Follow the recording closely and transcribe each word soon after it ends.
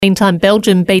Meantime,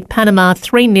 Belgium beat Panama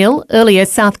 3-0. Earlier,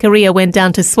 South Korea went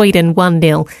down to Sweden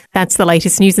 1-0. That's the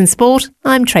latest news in sport.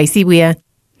 I'm Tracy Weir.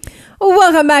 Well,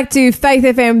 welcome back to Faith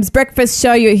FM's Breakfast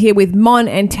Show. You're here with Mon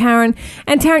and Taryn.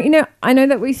 And Taryn, I know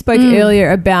that we spoke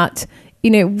earlier about,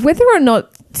 whether or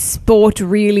not sport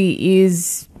really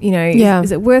is,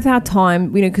 is it worth our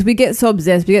time? Because we get so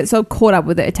obsessed, we get so caught up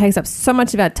with it. It takes up so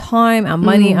much of our time, our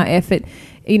money, our effort.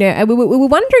 And we were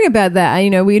wondering about that.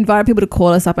 And, we invited people to call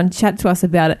us up and chat to us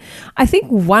about it. I think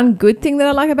one good thing that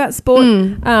I like about sport,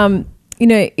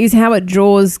 is how it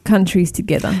draws countries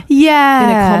together. Yeah. In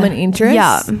a common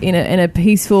interest, in a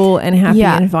peaceful and happy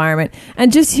environment.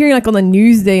 And just hearing on the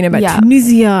news there, about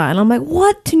Tunisia, and I'm like,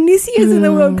 what? Tunisia's in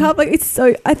the World Cup? I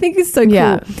think it's so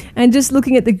cool. And just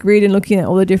looking at the grid and looking at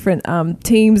all the different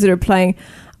teams that are playing,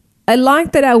 I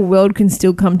like that our world can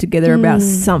still come together about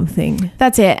something.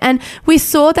 That's it. And we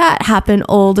saw that happen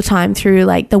all the time through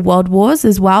the world wars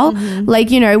as well.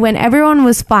 When everyone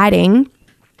was fighting,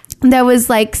 there was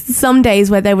some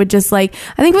days where they would just I think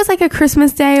it was a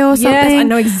Christmas day or something. Yes, I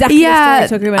know exactly what you're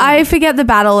talking about. I forget the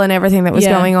battle and everything that was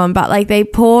going on, but they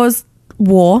paused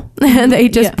war and they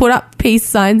just put up peace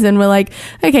signs and were like,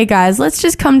 okay guys, let's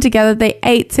just come together. They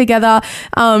ate together.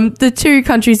 The two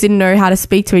countries didn't know how to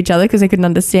speak to each other because they couldn't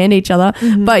understand each other,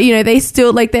 but they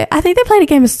still I think they played a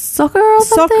game of soccer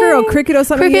or cricket or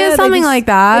something. Something like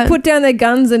that. They put down their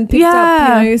guns and picked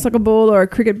up a soccer ball or a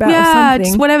cricket bat or something,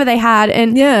 just whatever they had,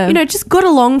 and just got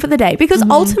along for the day, because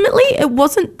ultimately it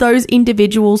wasn't those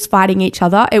individuals fighting each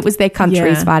other, it was their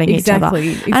countries fighting each other.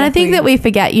 And I think that we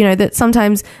forget that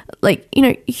sometimes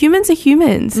humans are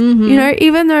humans.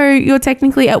 Even though you're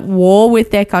technically at war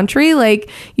with their country,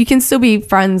 you can still be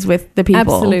friends with the people.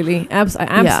 Absolutely. I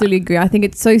absolutely agree. I think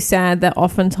it's so sad that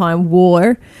oftentimes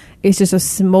war is just a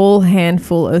small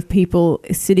handful of people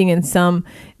sitting in some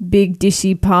big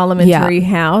dishy parliamentary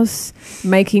house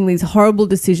making these horrible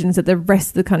decisions that the rest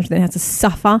of the country then has to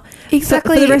suffer for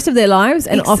the rest of their lives,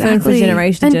 and often for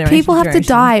generations. And people have to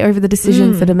die over the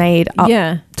decisions that are made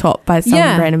up top by some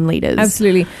random leaders.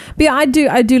 Absolutely. But I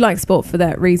do like sport for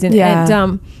that reason.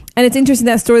 And it's interesting,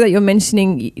 that story that you're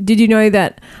mentioning. Did you know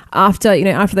that after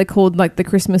they called the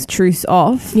Christmas truce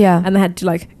off, and they had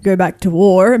to go back to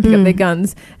war and pick up their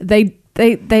guns, they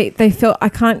felt, I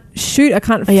can't shoot, I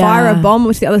can't fire a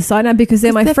bomb to the other side now because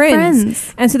they're my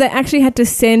friends. And so they actually had to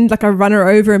send a runner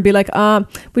over and be like,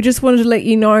 we just wanted to let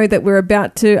you know that we're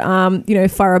about to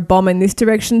fire a bomb in this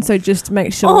direction, so just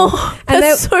make sure. And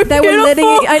they were letting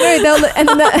it, I know, and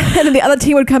then the other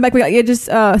team would come back and be like, just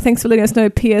thanks for letting us know,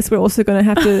 PS, we're also going to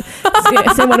have to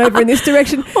send one over in this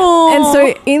direction. And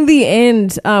so in the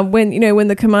end, when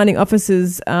the commanding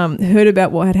officers heard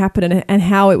about what had happened and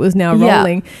how it was now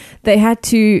rolling, they had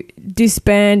to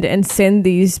disband and send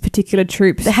these particular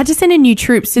troops. They had to send in new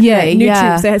troops, didn't they? New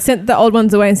troops. They had sent the old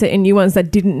ones away and sent in new ones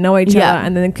that didn't know each other,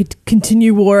 and then could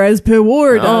continue war as per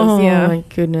war does. Oh, my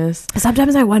goodness.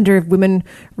 Sometimes I wonder if women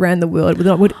ran the world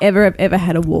would ever have ever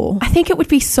had a war. I think it would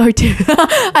be so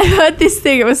I heard this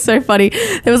thing. It was so funny.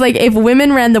 It was if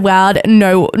women ran the world,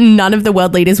 none of the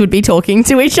world leaders would be talking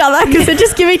to each other because they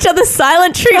just give each other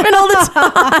silent treatment all the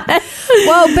time.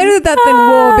 Well, better that than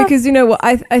war, because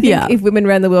I think if women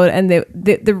ran the world, and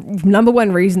the number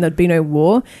one reason there'd be no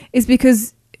war is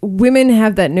because women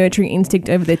have that nurturing instinct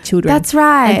over their children. That's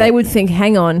right. And they would think,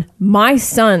 hang on, my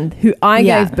son, who I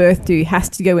gave birth to, has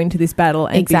to go into this battle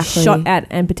and be shot at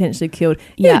and potentially killed.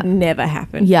 It would never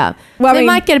happen. Yeah. Well, they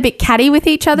might get a bit catty with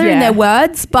each other in their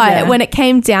words, but when it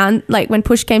came down, when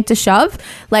push came to shove,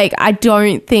 I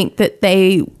don't think that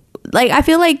they... I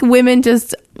feel like women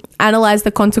just analyze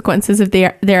the consequences of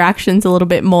their actions a little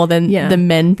bit more than the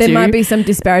men do. There might be some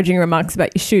disparaging remarks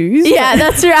about your shoes. Yeah,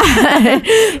 that's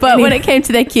right. But when it came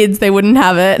to their kids, they wouldn't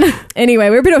have it. Anyway,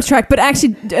 we're a bit off track. But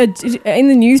actually, in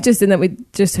the news just then that we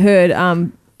just heard...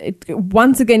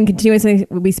 once again, continuing something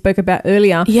we spoke about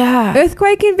earlier. Yeah.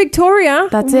 Earthquake in Victoria.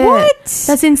 That's it. What?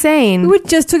 That's insane. We were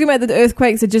just talking about the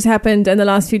earthquakes that just happened in the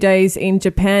last few days in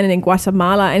Japan and in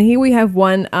Guatemala. And here we have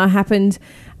one happened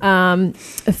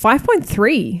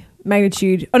 5.3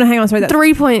 magnitude. Oh, no, hang on. Sorry.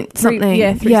 3 point something.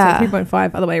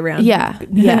 3.5 other way around. Yeah,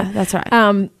 that's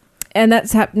right. And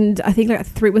that's happened, I think,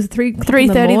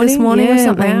 3:30 this morning or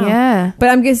something. Wow. Yeah. But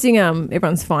I'm guessing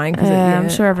everyone's fine. I'm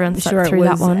sure everyone's through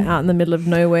that one. Out in the middle of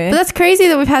nowhere. But that's crazy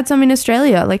that we've had some in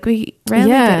Australia. We rarely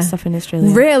get stuff in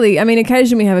Australia. Rarely. I mean,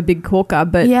 occasionally we have a big corker,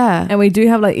 but and we do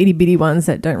have itty bitty ones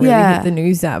that don't really hit the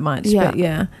news that much.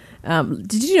 Yeah. But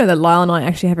did you know that Lyle and I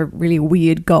actually have a really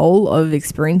weird goal of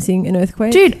experiencing an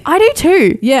earthquake? Dude, I do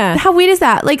too. Yeah. How weird is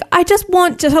that? I just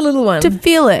want a little one to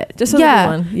feel it. Just a little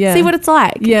one. Yeah. See what it's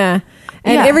like. Yeah.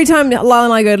 And every time Lyle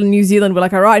and I go to New Zealand, we're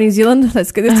like, all right, New Zealand,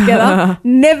 let's get this together.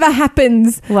 Never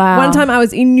happens. Wow. One time I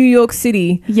was in New York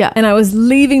City and I was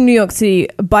leaving New York City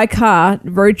by car,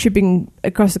 road tripping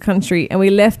across the country, and we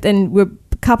left and we're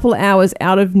a couple hours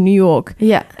out of New York.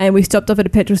 Yeah. And we stopped off at a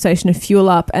petrol station to fuel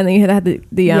up, and then you had the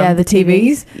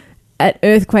TVs. An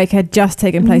earthquake had just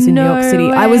taken place in New York City.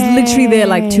 I was literally there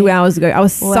like 2 hours ago. I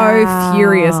was so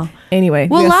furious. Anyway.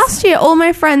 Well, last year, all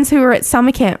my friends who were at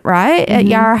summer camp, right, at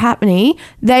Yarrahapini,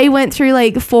 they went through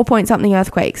like 4-point-something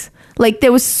earthquakes. Like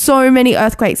there was so many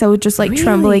earthquakes. I was just like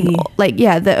trembling, like,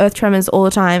 the earth tremors all the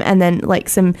time. And then like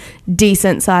some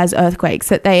decent sized earthquakes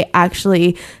that they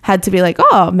actually had to be like,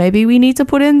 oh, maybe we need to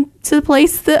put into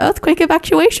place the earthquake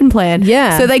evacuation plan.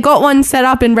 Yeah. So they got one set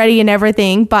up and ready and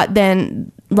everything. But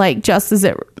then like just as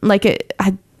I'm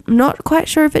not quite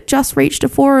sure if it just reached a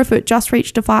 4 or if it just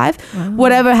reached a 5. Wow.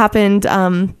 Whatever happened,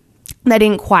 they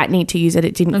didn't quite need to use it.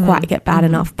 It didn't quite get bad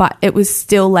enough, but it was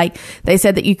still like they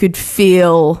said that you could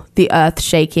feel the earth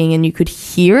shaking and you could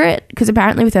hear it, because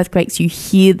apparently with earthquakes you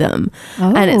hear them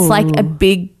and it's like a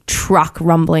big truck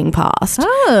rumbling past.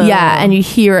 Yeah, and you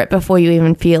hear it before you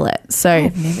even feel it. So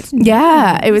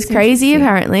it was crazy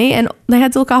apparently, and they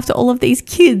had to look after all of these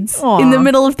kids in the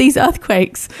middle of these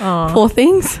earthquakes. Poor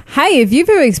things. Hey, if you've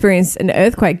ever experienced an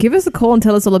earthquake, give us a call and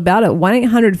tell us all about it.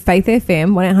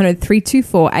 1-800-FAITH-FM,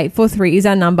 1-800-324-843 is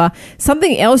our number.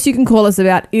 Something else you can call us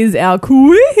about is our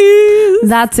quiz.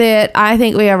 That's it. I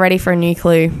think we are ready for a new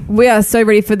clue. We are so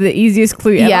ready for the easiest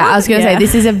clue ever. Yeah, I was going to say,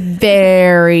 this is a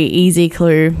very easy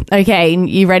clue. Okay,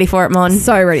 you ready for it, Mon?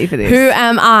 So ready for this. Who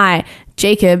am I?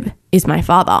 Jacob is my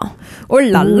father. Oh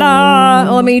la la.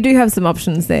 Well, I mean, you do have some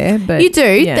options there, but you do.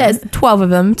 Yeah. There's 12 of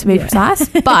them to be precise,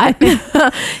 but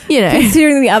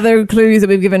considering the other clues that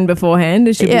we've given beforehand,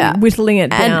 it should be whittling it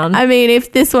down. And, I mean,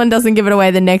 if this one doesn't give it away,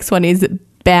 the next one is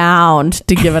bound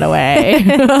to give it away.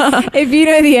 If you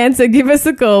know the answer, give us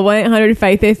a call.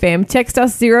 1-800-FAITH-FM. Text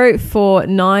us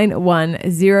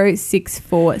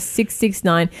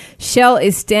 0491064669. Shell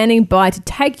is standing by to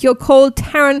take your call.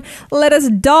 Taryn, let us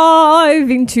dive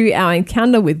into our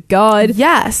encounter with God.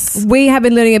 Yes. We have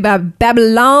been learning about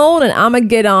Babylon and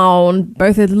Armageddon,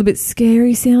 both a little bit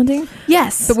scary sounding.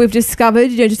 Yes. But we've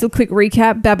discovered, just a quick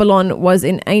recap, Babylon was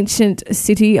an ancient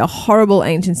city, a horrible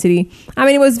ancient city. I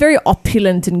mean, it was very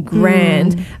opulent and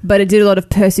grand, but it did a lot of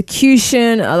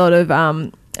persecution, a lot of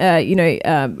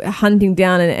hunting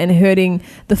down and hurting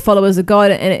the followers of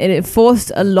God, and it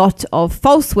forced a lot of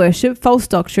false worship, false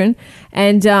doctrine,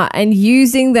 and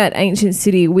using that ancient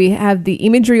city, we have the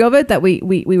imagery of it that we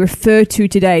refer to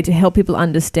today to help people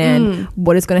understand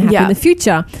what is going to happen in the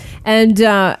future,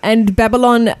 and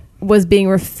Babylon was being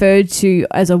referred to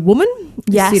as a woman.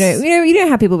 Yes. You know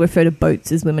how people refer to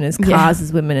boats as women, as cars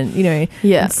as women, and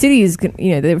and cities,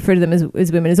 they refer to them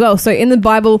as women as well. So in the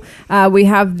Bible, we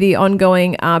have the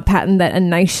ongoing pattern that a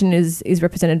nation is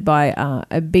represented by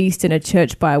a beast and a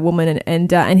church by a woman,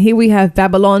 and here we have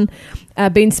Babylon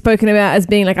being spoken about as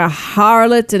being like a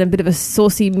harlot and a bit of a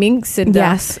saucy minx. And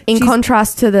in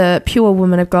contrast to the pure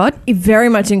woman of God. Very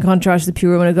much in contrast to the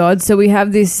pure woman of God. So we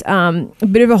have this a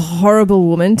bit of a horrible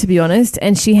woman, to be honest,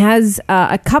 and she has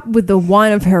a cup with the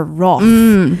wine of her wrath,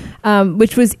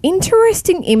 which was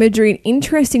interesting imagery and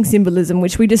interesting symbolism,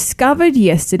 which we discovered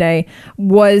yesterday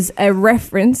was a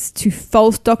reference to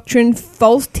false doctrine,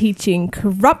 false teaching,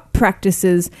 corrupt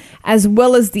practices, as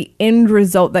well as the end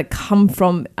result that come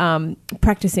from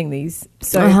practicing these.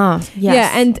 So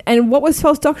and what was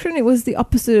false doctrine? It was the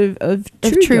opposite of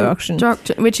true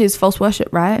doctrine, which is false worship,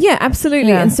 right? Yeah,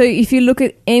 absolutely. And so if you look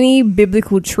at any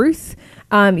biblical truth,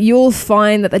 you'll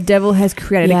find that the devil has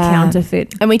created a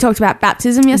counterfeit. And we talked about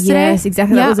baptism yesterday. Yes,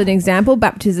 exactly. That was an example.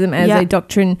 Baptism as a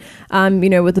doctrine,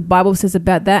 what the Bible says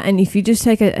about that. And if you just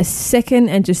take a second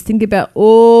and just think about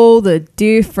all the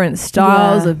different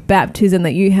styles of baptism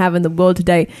that you have in the world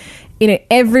today,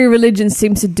 every religion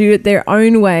seems to do it their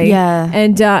own way. Yeah.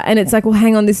 And it's like, well,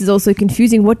 hang on, this is also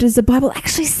confusing. What does the Bible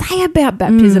actually say about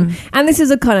baptism? And this is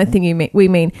the kind of thing we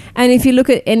mean. And if you look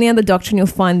at any other doctrine, you'll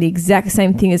find the exact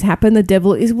same thing has happened. The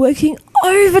devil is working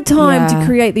overtime to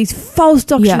create these false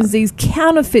doctrines, these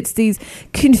counterfeits, this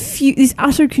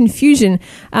utter confusion,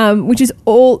 which is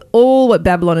all what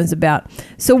Babylon is about.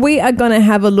 So we are going to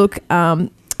have a look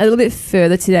a little bit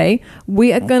further today.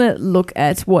 We are going to look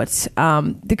at what,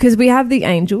 because we have the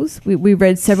angels. We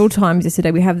read several times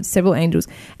yesterday. We have several angels,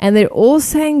 and they're all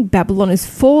saying Babylon is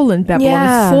fallen. Babylon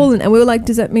is fallen. And we were like,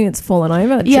 does that mean it's fallen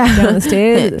over? Trip down the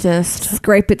stairs, it just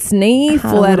scrape its knee,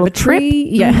 fall out of a tree.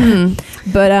 Yeah.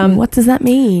 But what does that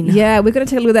mean? Yeah, we're going to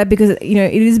take a look at that because, it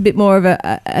is a bit more of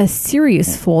a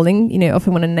serious falling.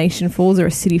 Often when a nation falls or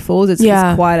a city falls, it's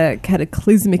quite a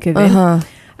cataclysmic event.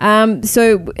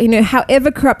 So,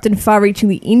 however corrupt and far-reaching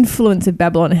the influence of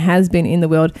Babylon has been in the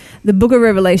world, the book of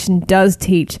Revelation does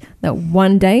teach that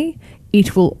one day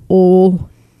it will all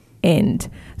end.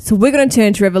 So we're going to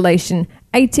turn to Revelation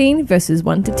 18, verses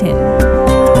 1 to 10.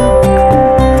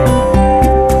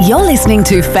 You're listening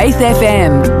to Faith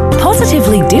FM,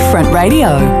 positively different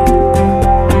radio.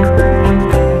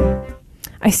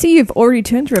 I see you've already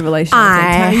turned to Revelation.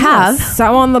 I have.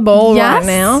 So on the ball right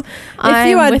now. If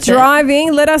you are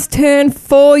driving, let us turn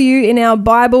for you in our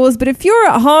Bibles. But if you're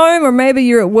at home or maybe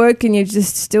you're at work and you're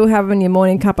just still having your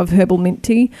morning cup of herbal mint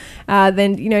tea,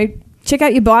 then, check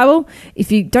out your Bible.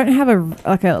 If you don't have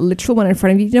a literal one in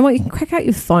front of you, you know what? You can crack out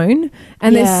your phone,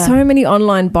 and there's so many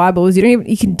online Bibles. You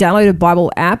can download a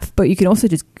Bible app, but you can also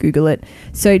just Google it.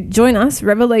 So join us,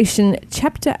 Revelation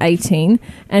chapter 18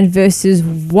 and verses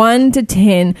 1 to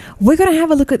 10. We're going to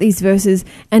have a look at these verses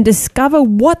and discover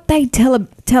what they tell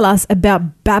us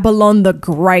about Babylon the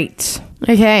Great.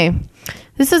 Okay.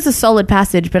 This is a solid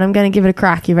passage, but I'm going to give it a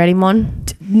crack. You ready, Mon?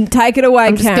 Take it away,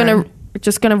 I'm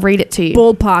just going to read it to you.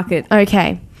 Ballpark it.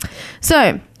 Okay.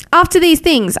 So, after these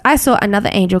things, I saw another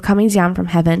angel coming down from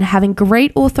heaven, having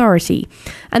great authority.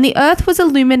 And the earth was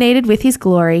illuminated with his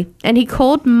glory. And he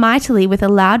called mightily with a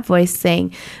loud voice,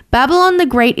 saying, Babylon the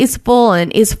Great is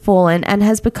fallen, and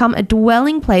has become a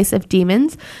dwelling place of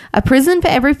demons, a prison for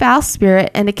every foul spirit,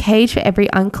 and a cage for every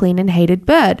unclean and hated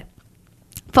bird.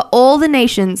 For all the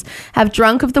nations have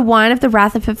drunk of the wine of the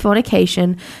wrath of her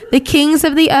fornication. The kings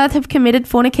of the earth have committed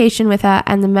fornication with her,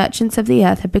 and the merchants of the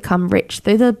earth have become rich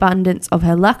through the abundance of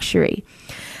her luxury.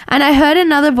 And I heard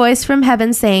another voice from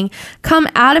heaven saying, Come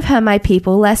out of her, my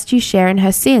people, lest you share in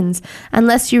her sins, and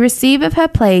lest you receive of her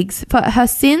plagues, for her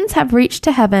sins have reached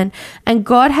to heaven, and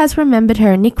God has remembered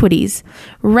her iniquities.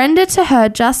 Render to her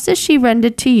just as she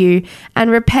rendered to you, and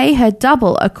repay her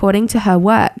double according to her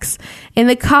works. In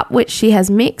the cup which she has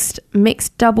mix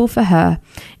double for her.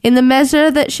 In the measure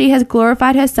that she has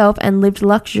glorified herself and lived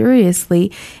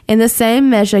luxuriously, in the same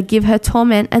measure give her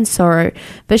torment and sorrow.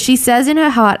 For she says in her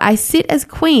heart, I sit as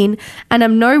queen and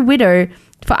am no widow,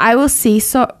 for I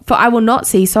will not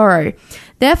see sorrow.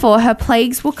 Therefore her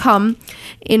plagues will come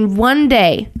in one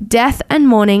day, death and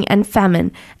mourning and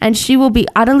famine, and she will be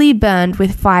utterly burned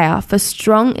with fire, for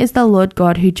strong is the Lord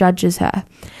God who judges her.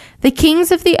 The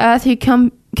kings of the earth who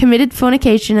committed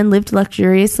fornication and lived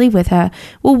luxuriously with her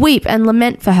will weep and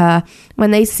lament for her when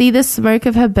they see the smoke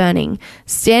of her burning,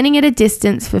 standing at a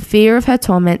distance for fear of her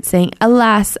torment, saying,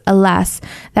 Alas, alas,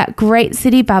 that great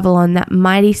city Babylon, that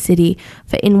mighty city,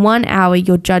 for in 1 hour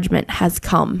your judgment has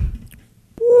come.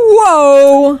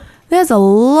 Whoa! There's a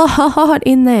lot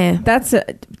in there.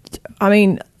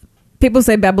 People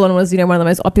say Babylon was, one of the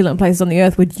most opulent places on the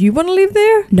earth. Would you want to live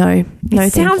there? No.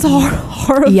 It sounds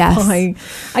horrifying. Yes.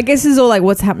 I guess it's all like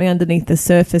what's happening underneath the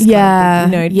surface. Yeah.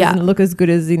 Kind of thing. It doesn't look as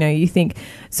good as, you think.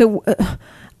 So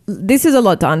this is a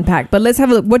lot to unpack, but let's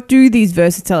have a look. What do these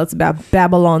verses tell us about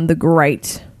Babylon the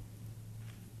Great?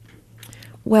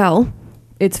 Well,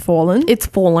 it's fallen.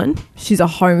 She's a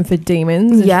home for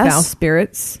demons and foul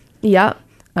spirits. Yep.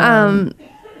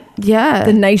 Yeah.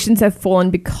 The nations have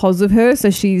fallen because of her. So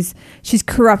she's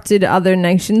corrupted other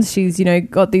nations. She's,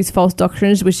 got these false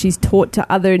doctrines which she's taught to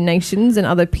other nations and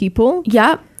other people.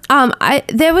 Yeah.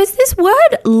 There was this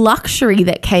word luxury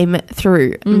that came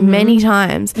through many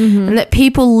times, and that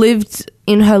people lived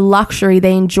in her luxury.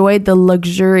 They enjoyed the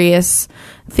luxurious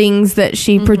things that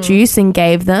she produced and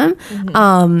gave them.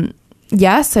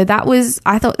 So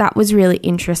I thought that was really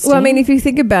interesting. Well, if you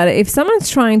think about it, if someone's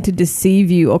trying to deceive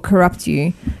you or corrupt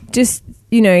you, just,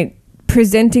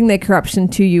 presenting their corruption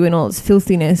to you in all its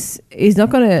filthiness is not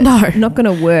going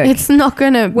to work. It's not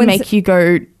going to make you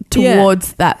go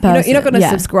towards that person. You're not going to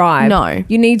subscribe. No.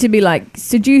 You need to be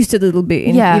seduced a little bit.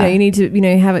 And, you need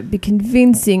to, have it be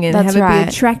convincing and have it be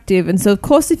attractive. And so, of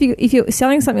course, if you're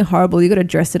selling something horrible, you've got to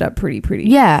dress it up pretty.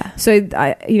 Yeah. So,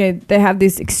 they have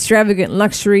this extravagant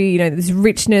luxury, this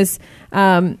richness.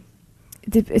 I'm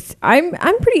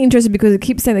pretty interested because it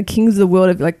keeps saying the kings of the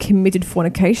world have committed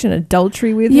fornication,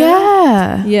 adultery with her.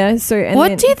 Yeah. So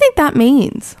what do you think that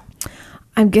means?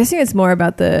 I'm guessing it's more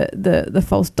about the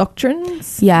false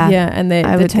doctrines. Yeah. And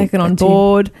they're taken on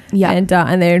board. Yeah. And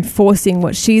they're enforcing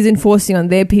what she's enforcing on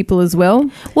their people as well.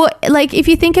 Well, if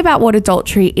you think about what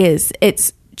adultery is,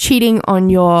 it's cheating on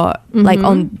your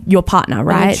on your partner,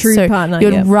 right? True partner.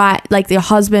 You're right, your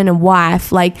husband and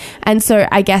wife, and so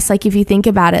I guess if you think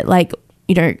about it,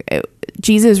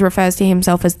 Jesus refers to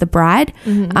himself as the bride,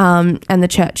 and the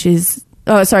church is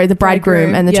the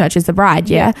bridegroom and the church is the bride.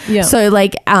 Yeah. So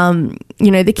like,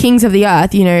 the kings of the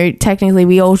earth, technically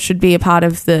we all should be a part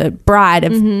of the bride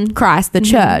of Christ, the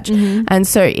church. And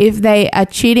so if they are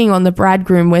cheating on the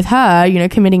bridegroom with her,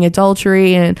 committing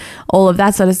adultery and all of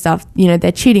that sort of stuff,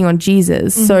 they're cheating on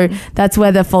Jesus. So that's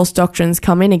where the false doctrines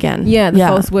come in again. Yeah.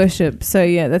 False worship. So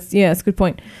that's a good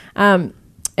point.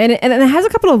 And it has a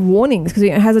couple of warnings, because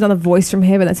it has another voice from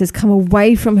heaven that says, "Come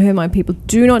away from her, my people.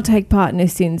 Do not take part in her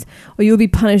sins, or you'll be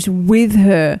punished with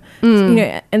her."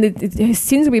 And her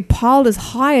sins will be piled as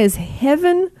high as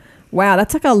heaven. Wow,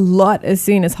 that's like a lot as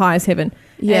seen as high as heaven.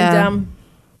 Yeah. And,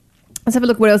 let's have a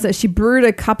look what else. She brewed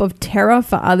a cup of terror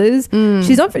for others.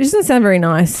 She doesn't sound very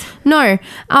nice. No,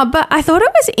 but I thought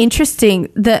it was interesting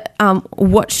that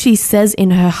what she says in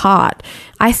her heart.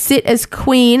 I sit as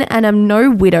queen and am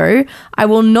no widow. I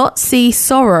will not see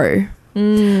sorrow.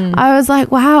 I was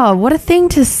like, wow, what a thing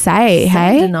to say,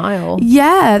 hey? Denial.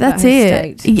 Yeah, that's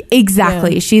it. State.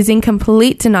 Exactly. Yeah. She's in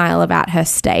complete denial about her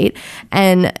state.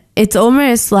 And it's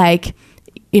almost like,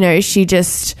 she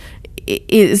just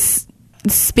is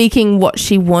speaking what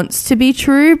she wants to be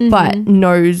true, but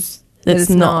knows that's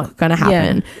not going to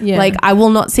happen. Yeah. Like, I will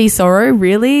not see sorrow,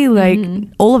 really. Like,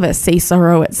 all of us see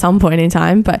sorrow at some point in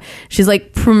time, but she's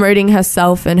like promoting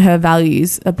herself and her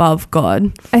values above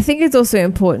God. I think it's also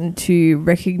important to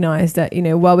recognize that,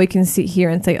 while we can sit here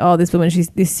and say, oh, this woman,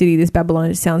 this city, this Babylon,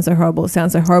 it sounds so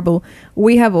horrible.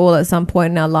 We have all at some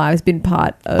point in our lives been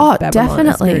part of Babylon,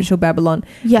 definitely. Spiritual Babylon.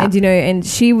 Yeah. And, and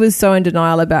she was so in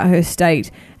denial about her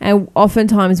state. And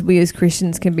oftentimes we as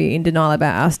Christians can be in denial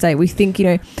about our state. We think,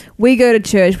 we go to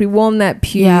church, we warm that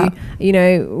pew,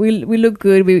 we look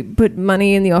good, we put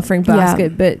money in the offering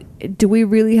basket, but do we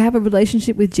really have a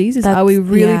relationship with Jesus? Are we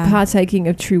really partaking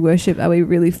of true worship? Are we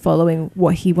really following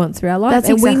what he wants for our life? That's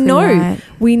exactly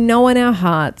we know in our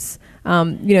hearts,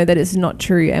 that it's not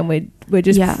true, and we're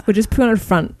just put on a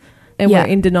front. And we're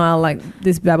in denial like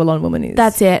this Babylon woman is.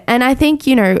 That's it. And I think,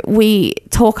 we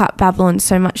talk up Babylon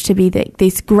so much to be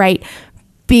this great,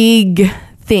 big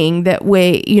thing that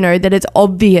that it's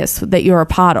obvious that you're a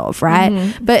part of,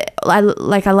 right? But I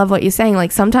love what you're saying.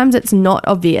 Like, sometimes it's not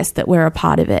obvious that we're a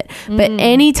part of it. But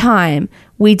anytime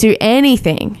we do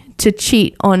anything to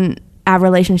cheat on our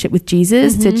relationship with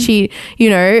Jesus, to cheat,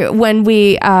 when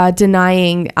we are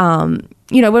denying,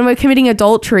 when we're committing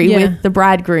adultery with the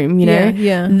bridegroom,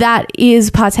 that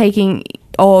is partaking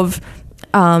of,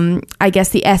 I guess,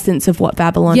 the essence of what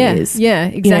Babylon is. Yeah,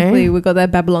 exactly. We've got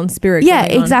that Babylon spirit. Yeah,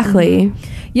 exactly.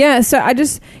 Yeah, so I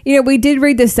just, we did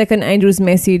read the second angel's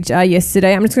message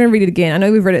yesterday. I'm just going to read it again. I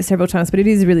know we've read it several times, but it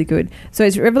is really good. So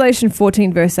it's Revelation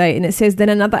 14 verse 8, and it says, "Then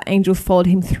another angel followed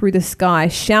him through the sky,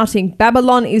 shouting,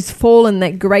 'Babylon is fallen,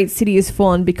 that great city is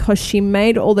fallen, because she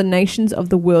made all the nations of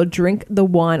the world drink the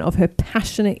wine of her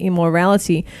passionate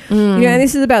immorality.'" And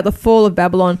this is about the fall of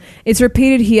Babylon. It's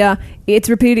repeated here. It's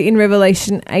repeated in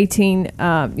Revelation 18,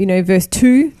 verse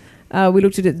 2. We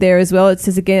looked at it there as well. It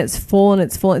says again, it's fallen.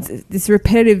 It's this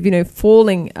repetitive,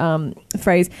 falling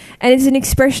phrase. And it's an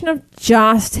expression of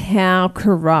just how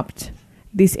corrupt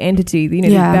this entity,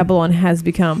 that Babylon has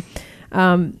become.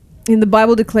 And the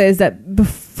Bible declares that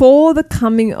before the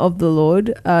coming of the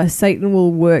Lord, Satan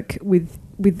will work with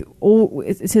all,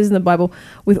 it says in the Bible,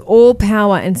 with all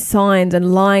power and signs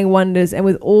and lying wonders, and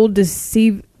with all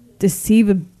deceivableness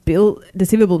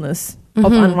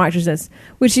of unrighteousness,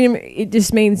 which it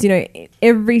just means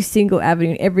every single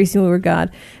avenue, every single regard,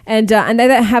 and they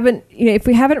that haven't, if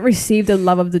we haven't received the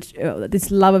love of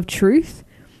this love of truth,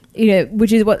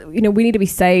 which is what we need to be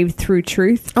saved through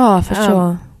truth. Oh, for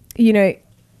sure.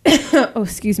 Oh,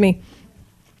 excuse me.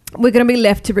 We're going to be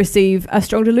left to receive a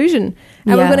strong delusion,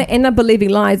 and we're going to end up believing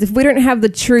lies. If we don't have the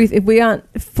truth, if we aren't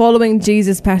following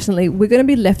Jesus passionately, we're going to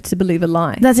be left to believe a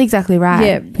lie. That's exactly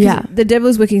right. Yeah. The devil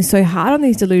is working so hard on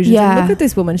these delusions. Yeah. And look at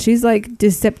this woman. She's like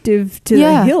deceptive to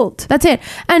the hilt. That's it.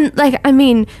 And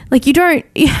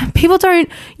people don't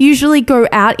usually go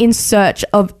out in search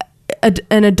of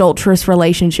an adulterous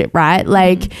relationship, right?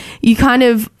 Like, you kind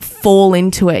of fall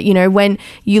into it, when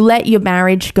you let your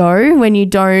marriage go, when you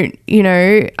don't,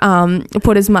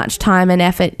 put as much time and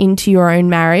effort into your own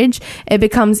marriage, it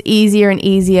becomes easier and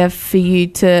easier for you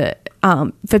to,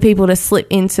 for people to slip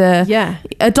into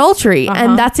adultery.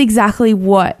 And that's exactly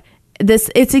what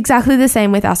it's exactly the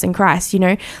same with us in Christ,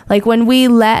 like when we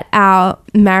let our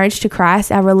marriage to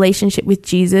Christ, our relationship with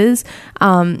Jesus,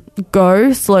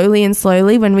 go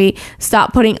slowly, when we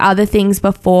start putting other things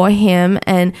before him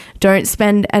and don't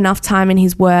spend enough time in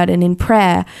his word and in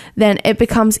prayer, then it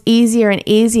becomes easier and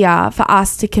easier for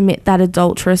us to commit that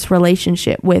adulterous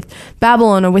relationship with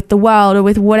Babylon or with the world or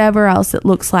with whatever else it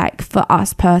looks like for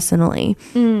us personally.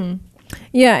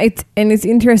 Yeah, it's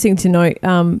interesting to note.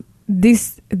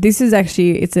 This is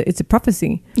actually it's a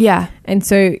prophecy. Yeah. And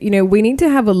so, we need to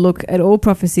have a look at all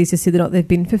prophecies to see whether or not they've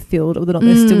been fulfilled or whether or not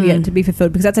they're still yet to be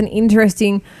fulfilled, because that's an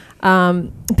interesting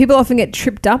people often get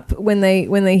tripped up when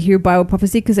they hear Bible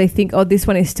prophecy because they think, oh, this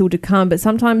one is still to come. But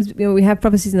sometimes we have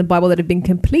prophecies in the Bible that have been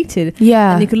completed.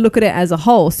 Yeah. And you can look at it as a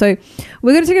whole. So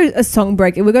we're going to take a song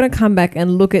break and we're going to come back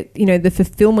and look at, the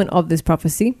fulfillment of this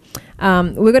prophecy.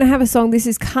 We're going to have a song. This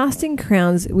is Casting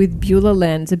Crowns with Beulah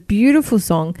Land. It's a beautiful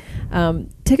song.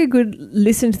 Take a good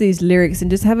listen to these lyrics and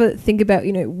just have a think about,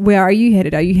 where are you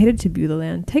headed? Are you headed to Beulah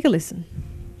Land? Take a listen.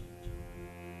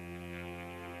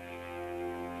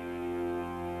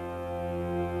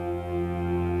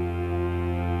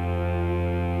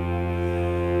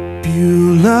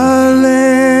 Beulah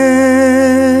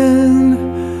Land,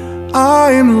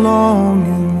 I'm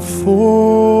longing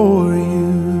for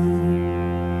you,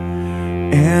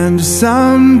 and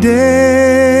someday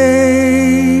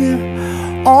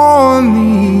on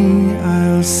thee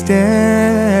I'll stand,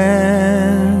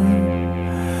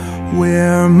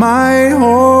 where my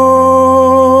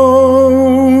home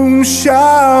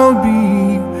shall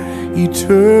be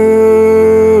eternal.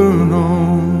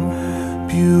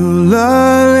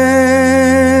 Beulah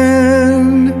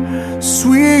Land,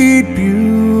 sweet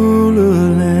Beulah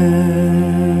Land.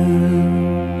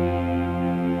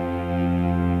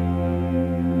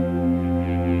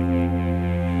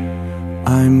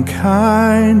 I'm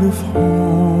kind of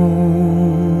homesick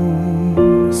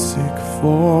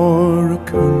for a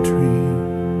country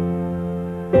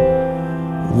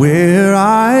where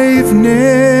I've never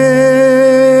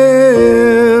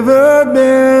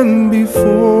been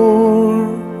before.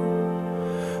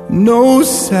 No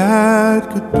sad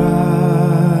goodbyes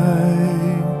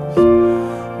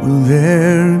will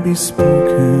there be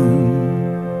spoken,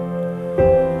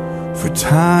 for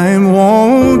time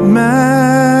won't matter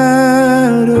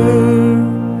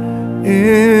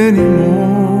anymore.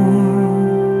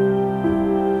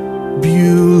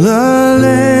 Beulah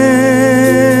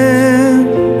Land,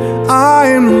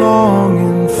 I'm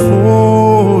longing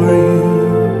for you,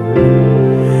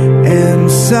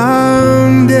 and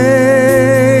someday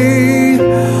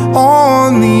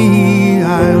on thee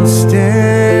I'll stand,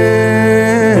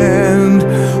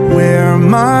 where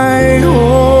my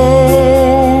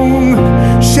home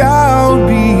shall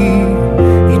be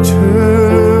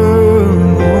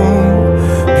eternal.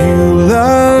 Beulah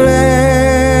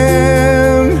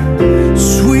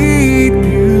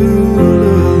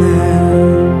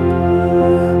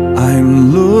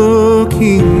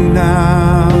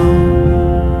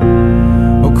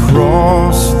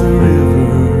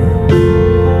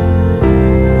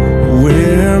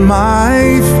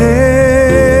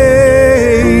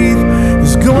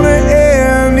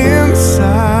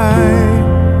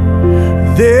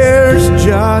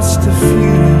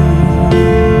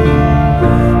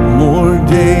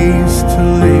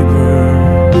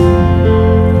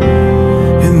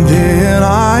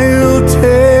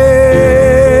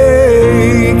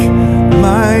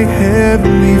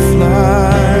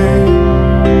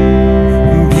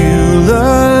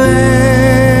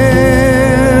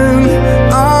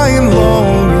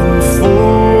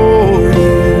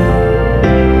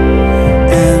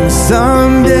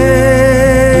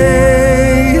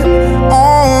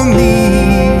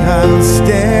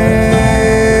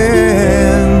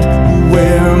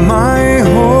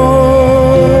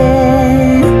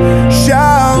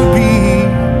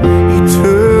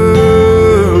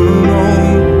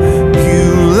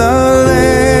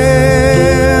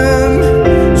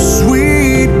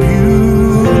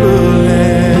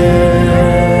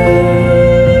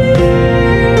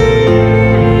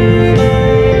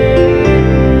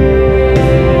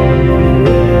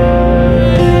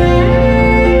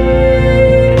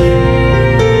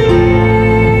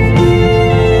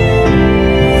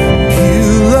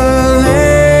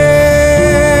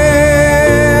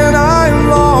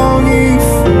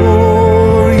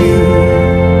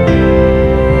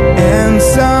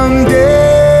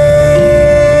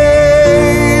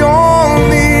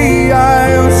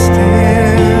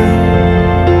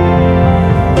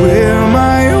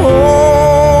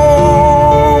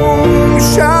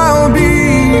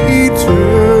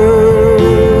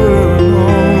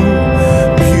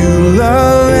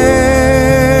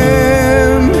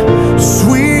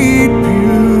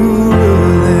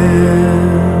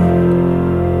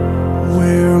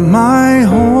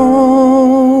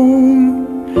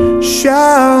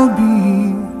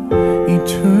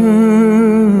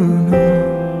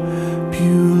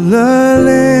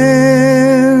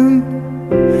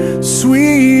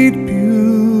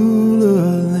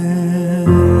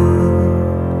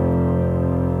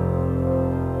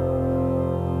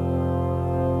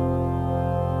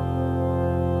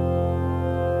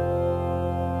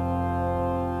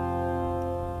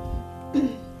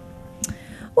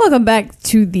Welcome back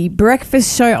to the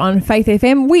Breakfast Show on Faith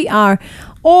FM. We are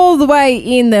all the way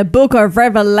in the book of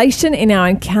Revelation in our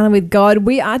encounter with God.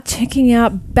 We are checking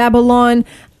out Babylon,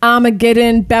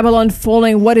 Armageddon, Babylon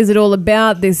falling. What is it all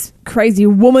about? This crazy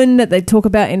woman that they talk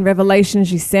about in Revelation.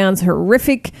 She sounds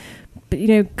horrific, but, you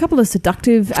know, a couple of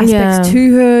seductive aspects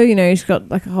to her. You know, she's got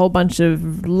like a whole bunch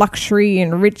of luxury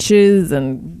and riches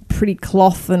and pretty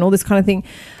cloth and all this kind of thing.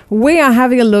 We are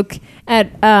having a look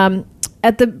at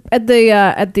I'm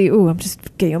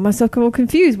just getting myself all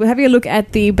confused. We're having a look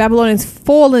at the Babylon is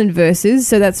Fallen verses.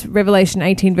 So that's Revelation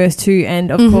 18 verse 2 and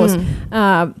of course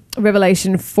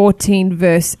Revelation 14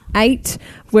 verse 8,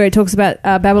 where it talks about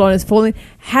Babylon is falling.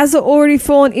 Has it already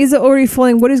fallen? Is it already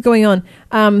falling? What is going on?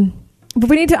 But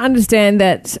we need to understand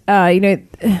that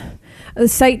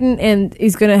Satan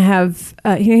is going to have,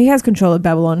 he has control of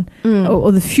Babylon,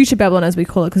 or the future Babylon as we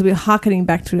call it, because we're hearkening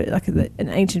back to like an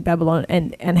ancient Babylon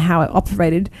and how it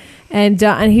operated, and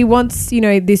he wants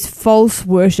this false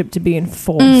worship to be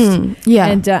enforced.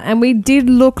 And we did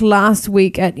look last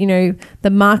week at the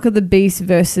mark of the beast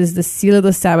versus the seal of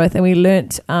the Sabbath, and we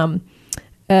learnt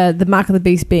the mark of the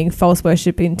beast being false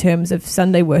worship in terms of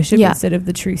Sunday worship instead of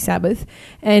the true Sabbath,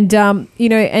 and and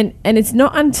it's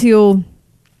not until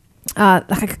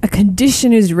like a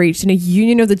condition is reached in a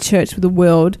union of the church with the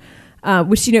world,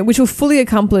 which will fully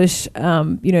accomplish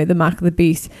the mark of the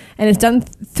beast, and it's done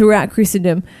throughout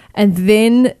Christendom, and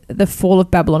then the fall of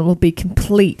Babylon will be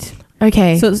complete.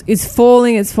 Okay, so it's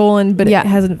fallen, but it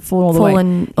hasn't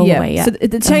fallen all the way. So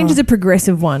the change is a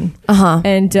progressive one,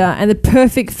 and the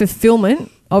perfect fulfillment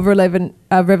of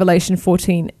Revelation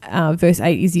 14 verse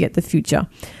 8 is yet the future.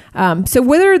 So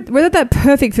whether that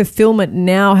perfect fulfillment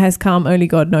now has come, only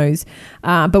God knows.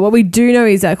 But what we do know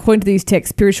is that according to these texts,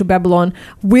 spiritual Babylon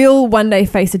will one day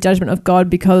face the judgment of God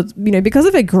because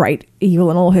of her great evil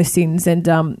and all her sins. And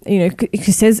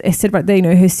it said right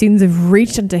there, her sins have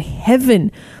reached unto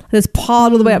heaven. That's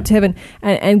piled all the way up to heaven,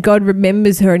 and God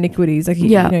remembers her iniquities. Like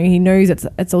he knows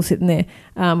it's all sitting there,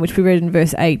 which we read in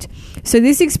verse 8. So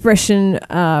this expression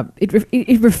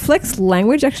it reflects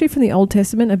language actually from the Old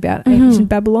Testament about ancient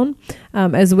Babylon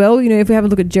as well. If we have a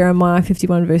look at Jeremiah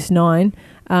 51 verse 9,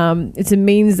 it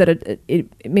means that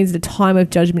it means the time of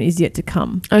judgment is yet to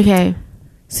come. Okay.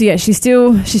 So she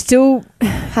still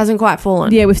hasn't quite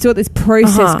fallen. Yeah, we've still got this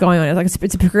process going on.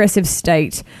 It's a progressive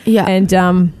state. Yeah,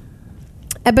 and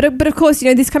but of course,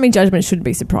 this coming judgment shouldn't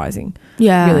be surprising.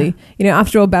 Yeah, really.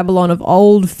 After all, Babylon of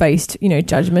old faced,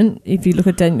 judgment. If you look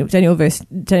at Daniel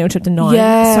chapter 9.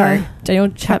 Yeah. Sorry, Daniel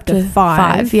chapter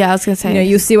 5. Yeah, I was going to say.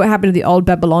 You'll see what happened to the old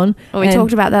Babylon. Well, we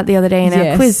talked about that the other day in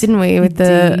our quiz, didn't we? With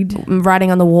the writing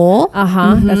on the wall.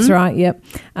 That's right. Yep.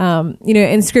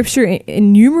 And Scripture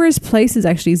in numerous places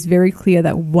actually is very clear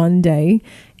that one day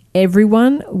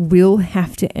everyone will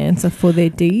have to answer for their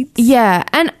deeds. Yeah,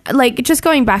 and just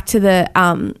going back to the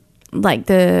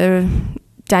the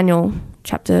Daniel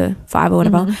chapter 5 or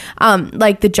whatever,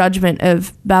 the judgment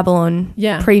of Babylon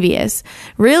previous.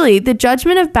 Really, the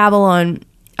judgment of Babylon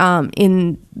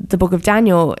in the book of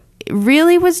Daniel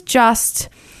really was just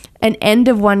an end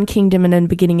of one kingdom and a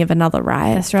beginning of another,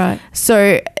 right? That's right.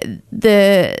 So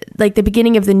the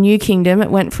beginning of the new kingdom, it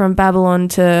went from Babylon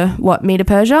to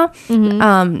Medo-Persia.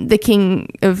 The king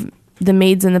of the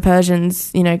Medes and the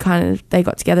Persians, they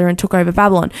got together and took over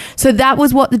Babylon. So that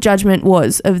was what the judgment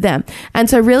was of them. And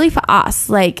so really for us,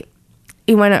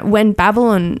 when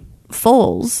Babylon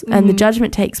falls and the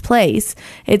judgment takes place,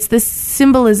 it's the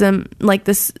symbolism,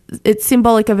 it's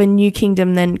symbolic of a new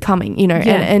kingdom then coming,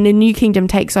 and a new kingdom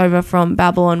takes over from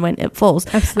Babylon when it falls.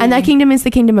 Absolutely. And that kingdom is the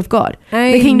kingdom of God.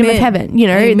 Amen. The kingdom of heaven.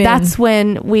 Amen. That's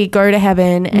when we go to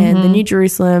heaven and the New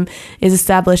Jerusalem is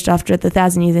established after the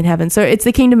 1,000 years in heaven. So it's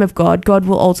the kingdom of God. God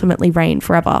will ultimately reign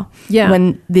forever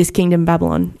when this kingdom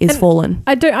Babylon is fallen.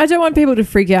 I don't want people to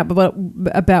freak out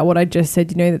about what I just said,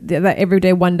 that every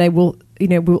day, one day we'll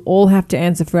all have to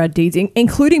answer for our deeds,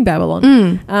 including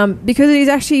Babylon, because it is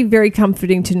actually very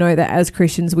comforting to know that as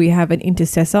Christians we have an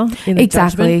intercessor in the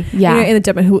judgment. Yeah, in the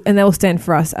judgment, and they will stand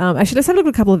for us. Actually, let's have a look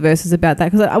at a couple of verses about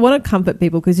that, because I want to comfort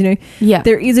people, because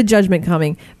there is a judgment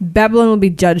coming. Babylon will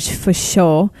be judged for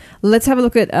sure. Let's have a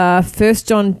look at 1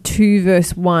 John 2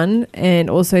 verse 1 and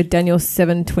also Daniel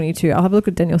 7:22. I'll have a look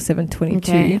at Daniel 7:22.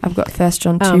 Okay, I've got 1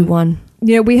 John 2 1.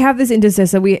 We have this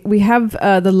intercessor. We have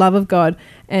the love of God,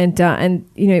 and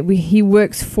he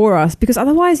works for us, because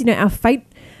otherwise,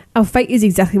 our fate is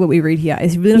exactly what we read here.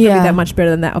 It's really not going to be that much better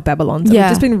than that of Babylon. So we've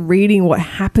just been reading what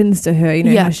happens to her,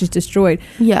 how she's destroyed.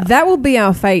 Yeah. That will be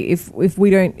our fate if we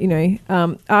don't,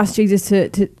 ask Jesus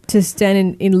to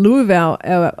stand in lieu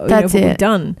of what we've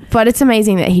done. But it's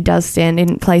amazing that he does stand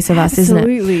in place of us, isn't it?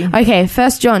 Absolutely. Okay,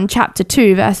 1 John chapter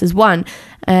 2 verses 1.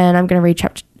 And I'm going to read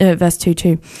verse 2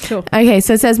 too. Sure. Okay,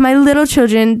 so it says, "My little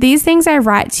children, these things I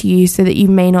write to you so that you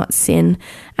may not sin.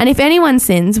 And if anyone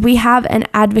sins, we have an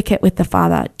advocate with the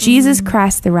Father, Jesus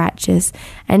Christ the righteous,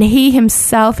 and he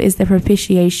himself is the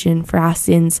propitiation for our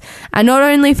sins, and not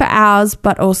only for ours,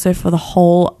 but also for the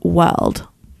whole world."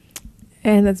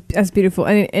 And that's beautiful.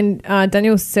 And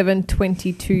Daniel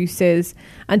 7:22 says,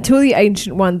 "Until the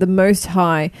Ancient One, the Most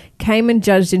High, came and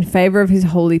judged in favor of his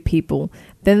holy people.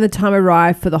 Then the time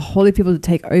arrived for the holy people to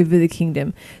take over the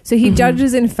kingdom." So he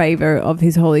judges in favor of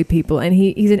his holy people, and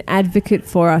he's an advocate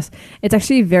for us. It's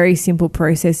actually a very simple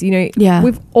process.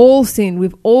 We've all sinned.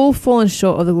 We've all fallen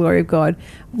short of the glory of God.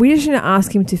 We just need to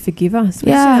ask him to forgive us.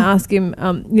 We just need to ask him,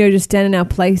 to stand in our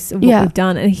place of what we've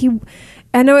done. And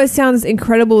I know it sounds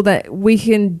incredible that we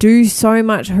can do so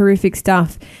much horrific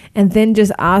stuff and then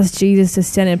just ask Jesus to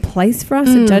stand in place for us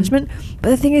at judgment. But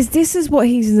the thing is, this is what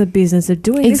he's in the business of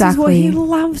doing. Exactly. This is what he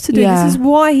loves to do. Yeah. This is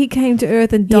why he came to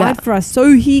earth and died for us,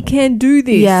 so he can do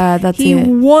this. Yeah, that's it. He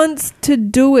wants to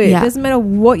do it. It doesn't matter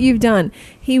what you've done.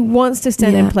 He wants to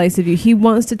stand in place of you. He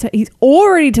wants to. He's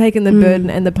already taken the burden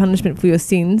and the punishment for your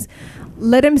sins.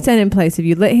 Let him stand in place of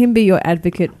you. Let him be your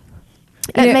advocate.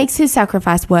 It makes his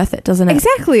sacrifice worth it, doesn't it?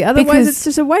 Exactly. Otherwise, it's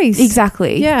just a waste.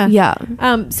 Exactly. Yeah.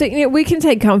 So we can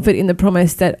take comfort in the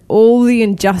promise that all the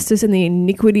injustice and the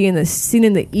iniquity and the sin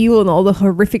and the evil and all the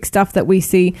horrific stuff that we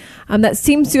see that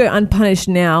seems to go unpunished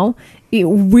now, it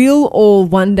will all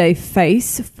one day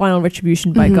face final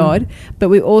retribution by God. But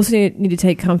we also need to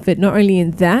take comfort not only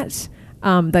in that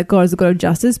God is a God of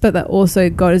justice, but that also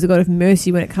God is a God of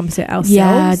mercy when it comes to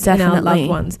ourselves and our loved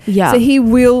ones. So he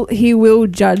will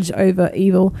judge over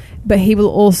evil, but he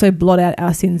will also blot out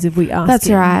our sins if we ask him. That's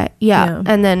right. Yeah.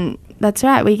 And then that's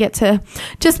right. We get to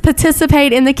just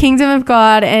participate in the kingdom of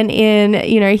God and in,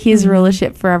 his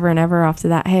rulership forever and ever after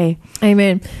that. Hey.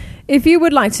 Amen. If you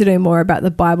would like to know more about the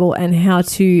Bible and how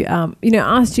to,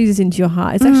 ask Jesus into your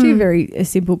heart, it's actually a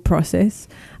simple process.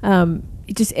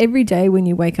 Just every day when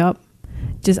you wake up,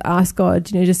 just ask God,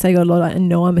 just say, "God, Lord, I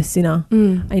know I'm a sinner.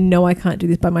 I know I can't do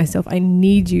this by myself. I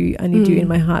need you. I need you in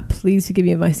my heart. Please forgive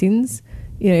me of my sins,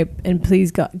 and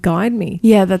please guide me."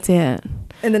 Yeah, that's it.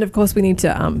 And then, of course, we need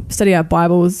to study our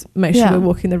Bibles, make sure we're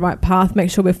walking the right path, make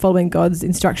sure we're following God's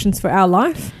instructions for our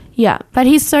life. Yeah, but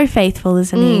he's so faithful,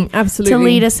 isn't he? Absolutely. To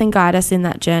lead us and guide us in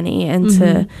that journey and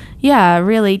to,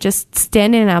 really just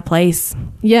stand in our place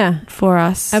for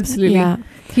us. Absolutely. Yeah.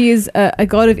 He is a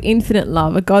God of infinite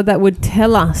love, a God that would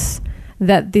tell us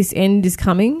that this end is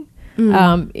coming,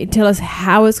 tell us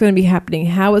how it's going to be happening,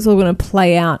 how it's all going to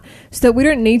play out, so that we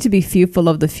don't need to be fearful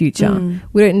of the future.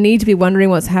 We don't need to be wondering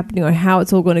what's happening or how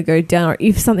it's all going to go down or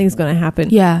if something's going to happen.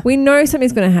 Yeah. We know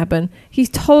something's going to happen. He's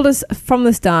told us from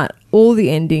the start all the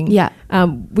ending. Yeah.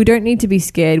 We don't need to be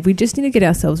scared. We just need to get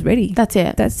ourselves ready. That's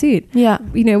it. Yeah.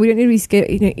 We don't need to be scared.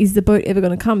 Is the boat ever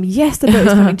going to come? Yes, the boat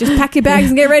is coming. Just pack your bags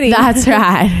and get ready. That's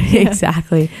right.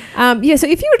 Exactly. So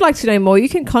if you would like to know more, you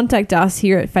can contact us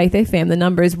here at Faith FM. The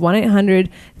number is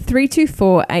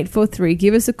 1-800-324-843.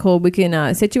 Give us a call. We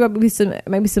can set you up with some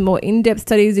more in-depth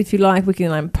studies if you like. We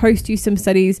can post you some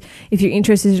studies if you're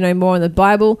interested to know more on the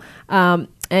Bible.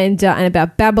 And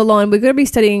about Babylon. We're going to be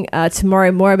studying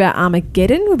tomorrow more about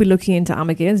Armageddon. We'll be looking into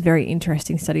Armageddon. It's a very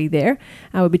interesting study there.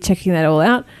 We'll be checking that all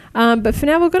out. But for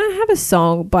now, we're going to have a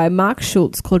song by Mark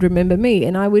Schultz called Remember Me.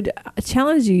 And I would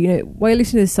challenge you, while you're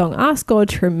listening to this song, ask God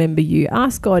to remember you.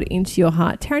 Ask God into your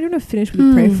heart. Taryn, do you want to finish with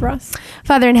a prayer for us?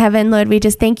 Father in heaven, Lord, we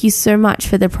just thank you so much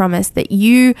for the promise that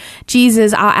you,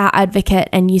 Jesus, are our advocate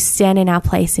and you stand in our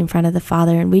place in front of the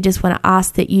Father. And we just want to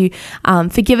ask that you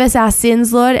forgive us our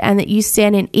sins, Lord, and that you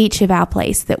stand in each of our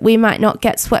place, that we might not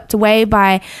get swept away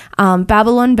by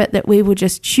Babylon, but that we will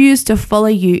just choose to follow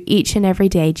you each and every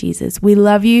day, Jesus. We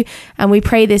love you and we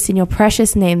pray this in your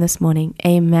precious name this morning.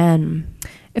 Amen.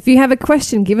 If you have a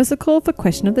question, give us a call for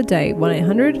Question of the Day,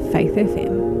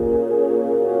 1-800-FAITH-FM.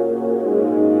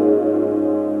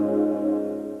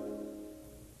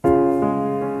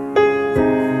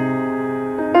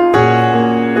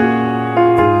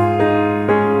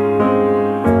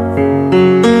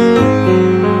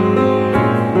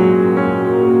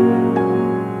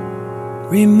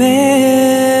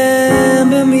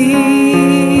 Remember me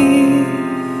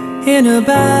in a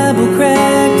Bible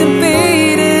cracked and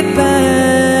faded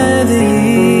by the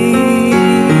years.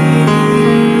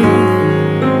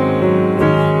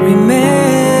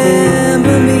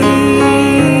 Remember me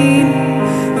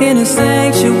in a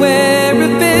sanctuary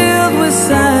filled with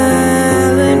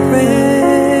silent prayer.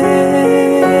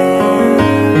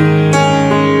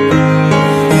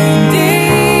 And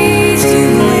age to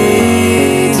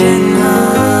age and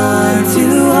heart to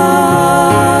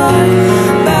heart,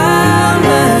 bound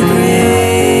by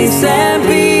grace.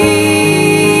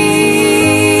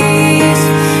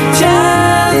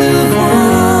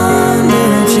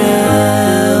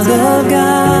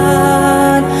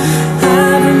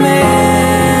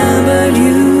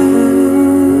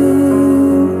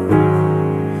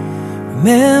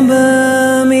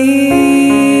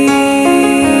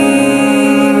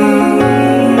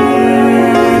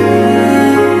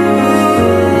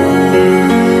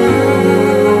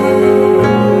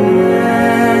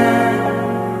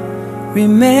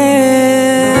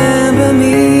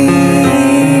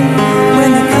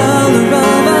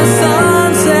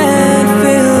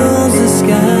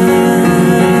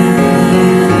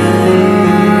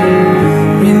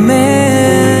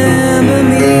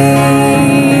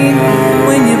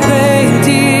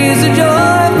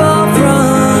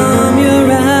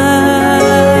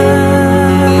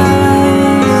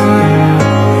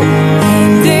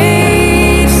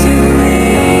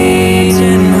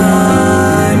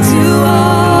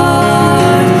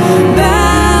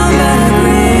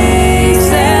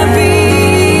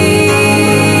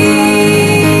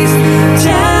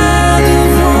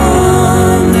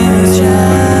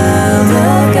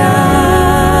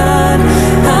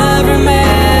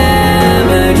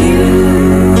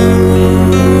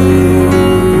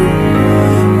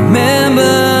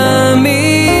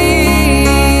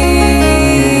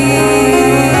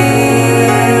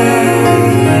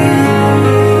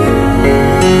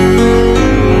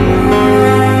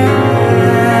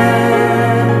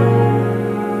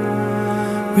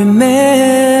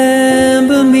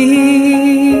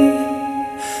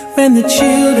 when the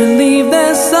children leave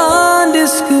their Sunday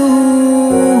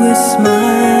school with smiles.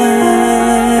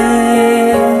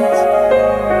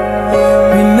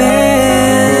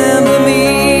 Remember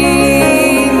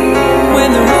me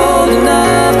when they're old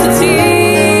enough to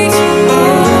teach,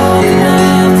 old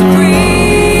enough to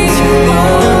preach,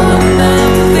 old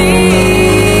enough to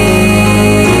lead,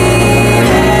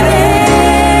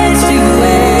 edge to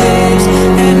edge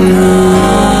and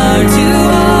heart to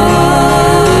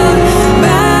heart,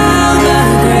 bound by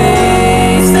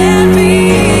grace and peace.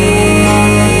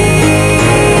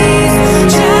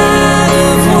 Child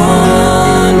of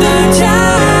wonder,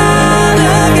 child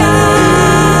of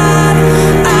God,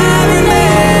 I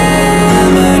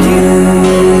remembered you.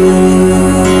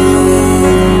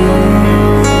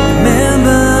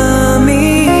 Remember me.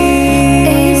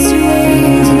 East to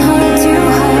west and heart to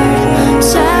heart,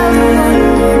 child of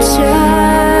wonder,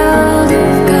 child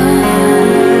of God.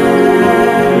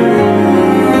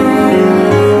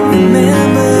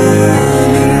 Remember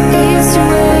East to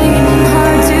west and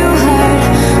heart to heart,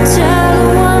 child of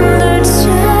wonder,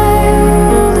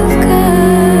 child of God.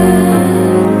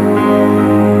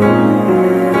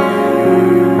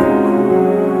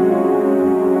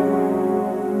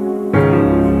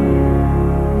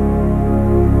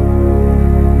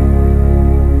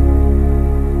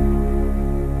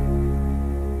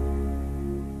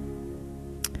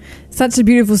 Such a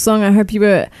beautiful song. I hope you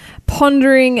were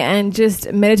pondering and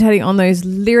just meditating on those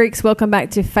lyrics. Welcome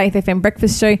back to Faith FM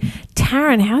Breakfast Show.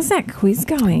 Taryn, how's that quiz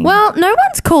going? Well, no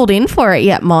one's called in for it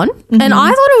yet, Mon. And I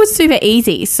thought it was super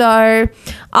easy. So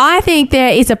I think there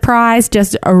is a prize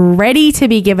just ready to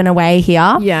be given away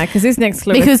here. yeah, because this next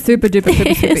clue is super duper super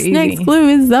This easy. next clue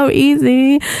is so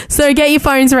easy. So get your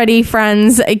phones ready,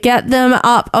 friends. Get them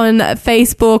up on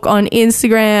Facebook, on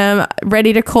Instagram,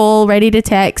 ready to call, ready to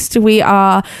text. We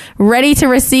are ready to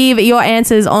receive your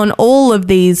answers on all of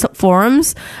these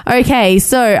forums. Okay,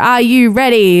 so are you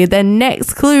ready? The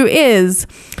next clue is,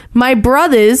 my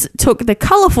brothers took the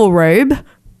colourful robe,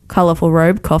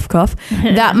 cough, cough,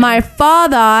 that my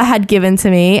father had given to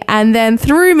me and then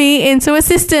threw me into a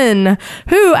cistern.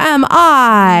 Who am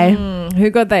I?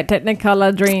 Who got that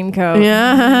Technicolor dream coat?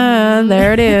 Yeah,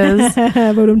 there it is.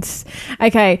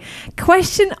 Okay,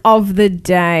 question of the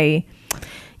day.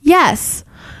 Yes.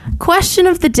 Question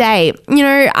of the day. You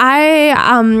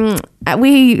know,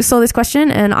 we saw this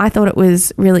question and I thought it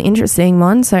was really interesting,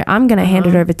 Mon. So I'm going to hand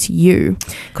it over to you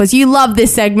because you love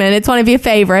this segment. It's one of your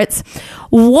favorites.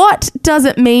 What does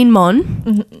it mean,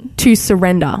 Mon, to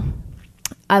surrender?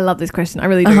 I love this question. I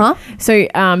really do. So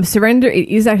surrender, it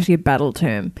is actually a battle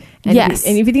term. And Yes.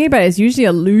 and if you think about it, it's usually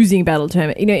a losing battle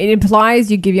term. You know, it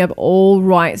implies you're giving up all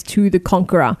rights to the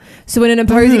conqueror. So when an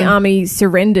opposing army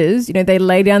surrenders, you know, they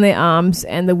lay down their arms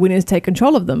and the winners take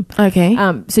control of them. Okay.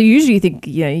 So usually you think,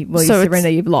 you know, well, So you it's- surrender,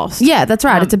 you've lost. Yeah, that's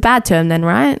right. It's a bad term then,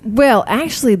 right? Well,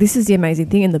 actually, this is the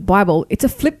amazing thing in the Bible. It's a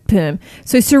flip term.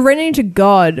 So surrendering to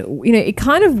God, you know, it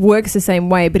kind of works the same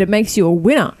way, but it makes you a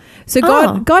winner. So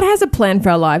God has a plan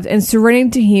for our lives, and surrendering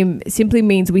to Him simply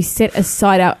means we set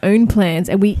aside our own plans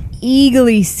and we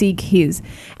eagerly seek His.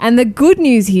 And the good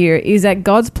news here is that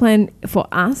God's plan for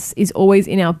us is always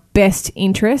in our best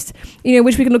interest, you know,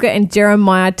 which we can look at in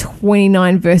Jeremiah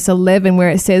 29 verse 11, where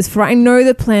it says, "For I know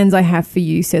the plans I have for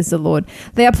you, says the Lord.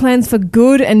 They are plans for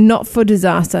good and not for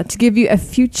disaster, to give you a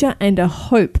future and a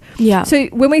hope." Yeah. So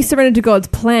when we surrender to God's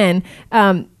plan,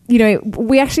 you know,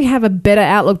 we actually have a better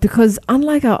outlook, because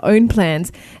unlike our own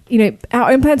plans, you know, our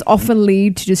own plans often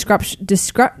lead to destruction.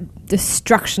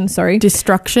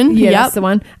 Yeah, Yep. that's the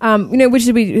one. You know, which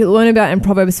we learn about in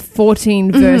Proverbs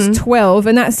 14 verse 12,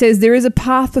 and that says, "There is a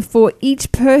path before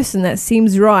each person that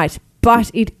seems right,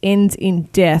 but it ends in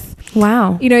death."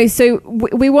 Wow. You know, so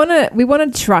we want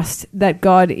to trust that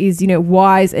God is, you know,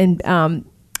 wise and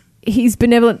He's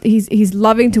benevolent. He's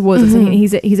loving towards us, and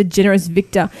he's a generous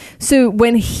victor. So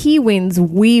when He wins,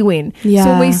 we win. Yeah. So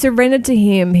when we surrender to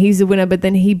Him, He's the winner. But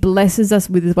then He blesses us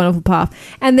with His wonderful path.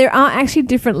 And there are actually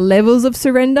different levels of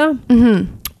surrender.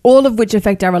 All of which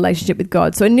affect our relationship with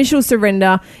God. So initial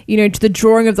surrender, you know, to the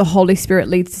drawing of the Holy Spirit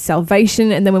leads to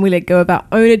salvation. And then when we let go of our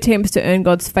own attempts to earn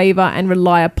God's favor and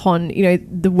rely upon, you know,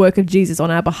 the work of Jesus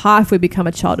on our behalf, we become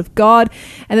a child of God.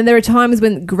 And then there are times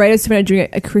when greater surrender during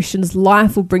a Christian's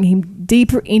life will bring him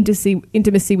deeper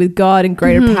intimacy with God and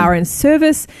greater power and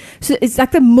service. So it's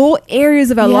like the more areas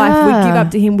of our life we give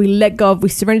up to Him, we let go of, we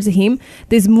surrender to Him,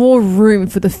 there's more room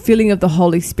for the filling of the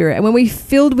Holy Spirit. And when we're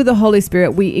filled with the Holy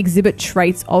Spirit, we exhibit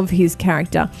traits of his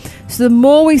character. So the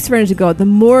more we surrender to God, the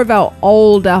more of our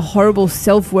horrible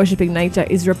self-worshipping nature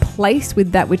is replaced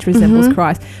with that which resembles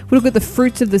Christ. We look at the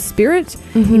fruits of the Spirit.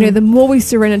 You know, the more we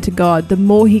surrender to God, the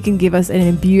more he can give us and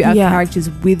imbue our characters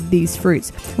with these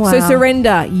fruits. Wow. So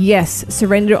surrender, yes,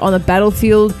 surrender on the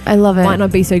battlefield. I love it. Might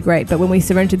not be so great, but when we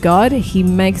surrender to God, he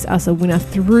makes us a winner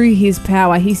through his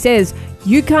power. He says,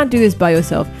 you can't do this by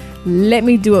yourself. Let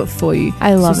me do it for you.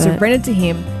 I love it. So surrender to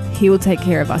him. He will take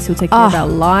care of us. He'll take care of our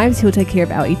lives. He'll take care of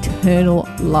our eternal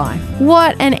life.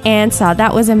 What an answer.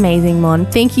 That was amazing, Mon.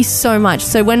 Thank you so much.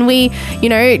 So when we,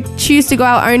 choose to go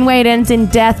our own way, it ends in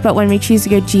death. But when we choose to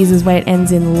go Jesus' way, it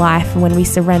ends in life. And when we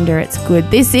surrender, it's good.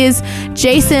 This is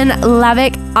Jason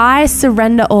Lavick, I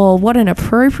Surrender All. What an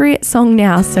appropriate song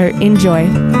now. So enjoy.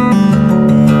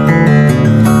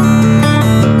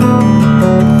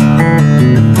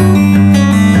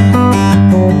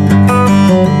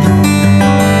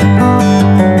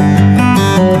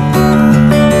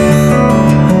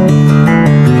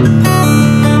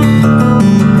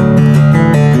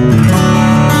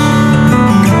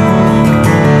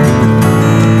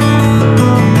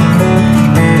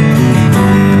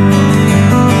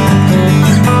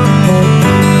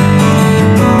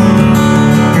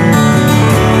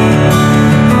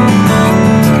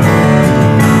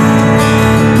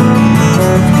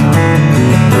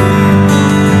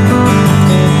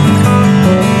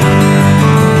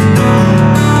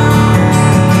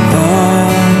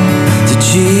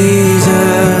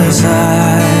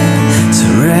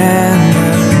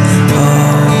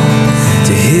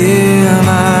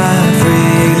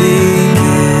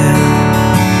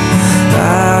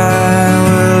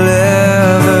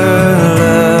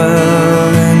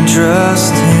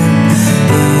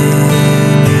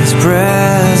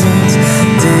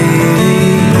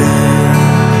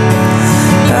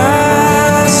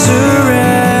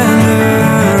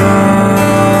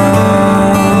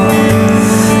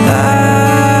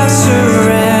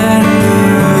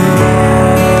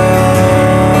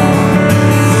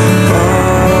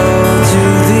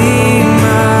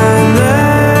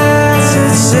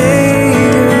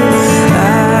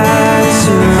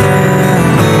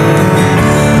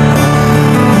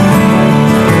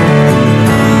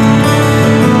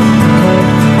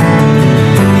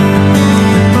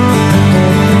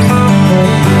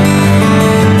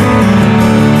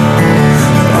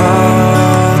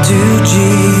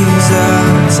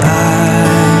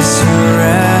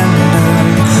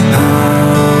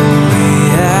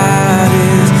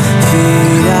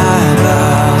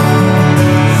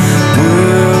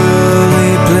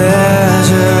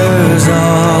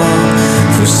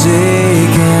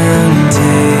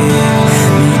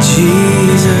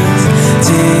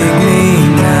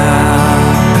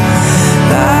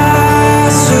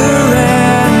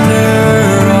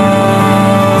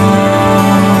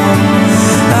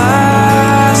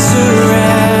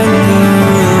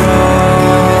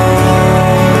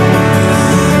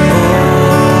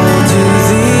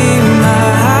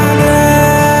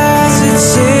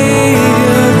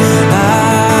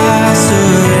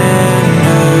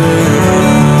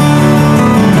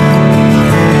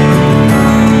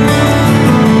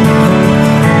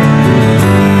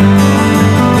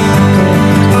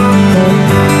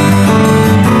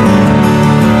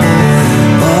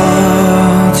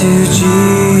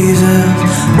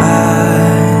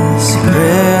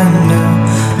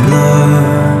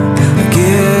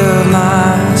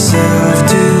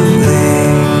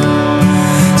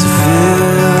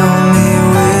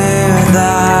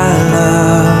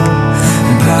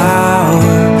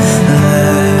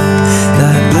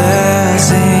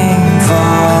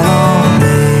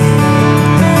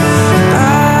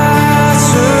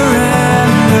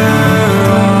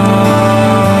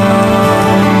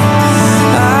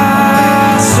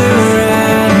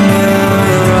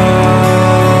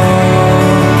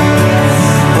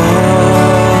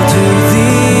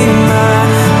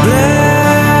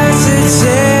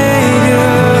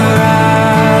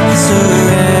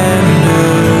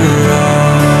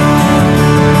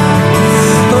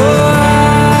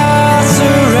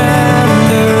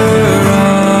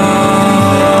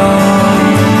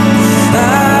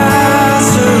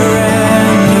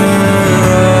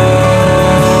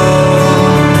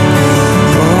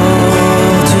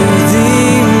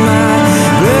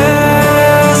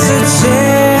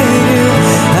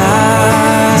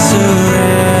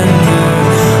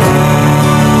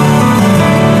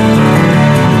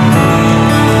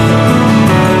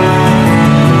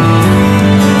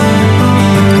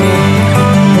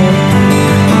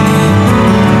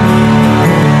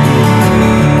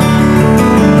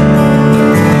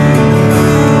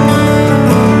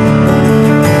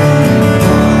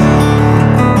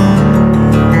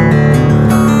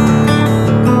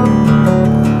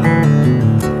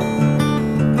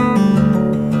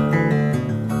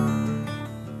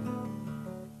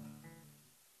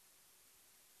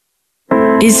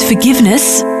 Is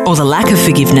forgiveness, or the lack of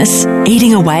forgiveness,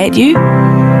 eating away at you?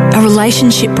 A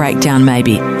relationship breakdown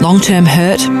maybe, long-term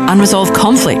hurt, unresolved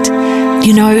conflict.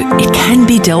 You know, it can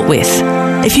be dealt with.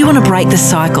 If you want to break the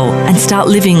cycle and start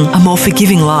living a more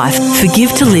forgiving life,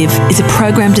 Forgive to Live is a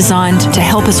program designed to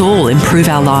help us all improve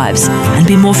our lives and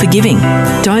be more forgiving.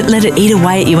 Don't let it eat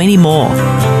away at you anymore.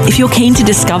 If you're keen to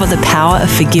discover the power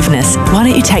of forgiveness, why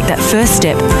don't you take that first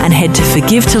step and head to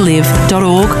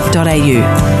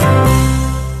forgivetolive.org.au.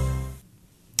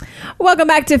 Welcome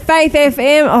back to Faith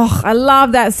FM. Oh, I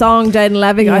love that song, Jaden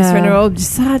Lavick, I Surrender All.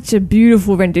 Just such a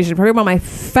beautiful rendition. Probably one of my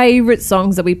favourite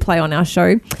songs that we play on our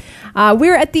show.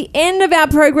 We're at the end of our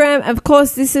program. Of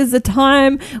course, this is the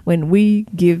time when we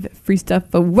give free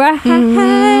stuff away.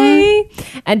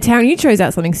 Mm-hmm. And Taryn, you chose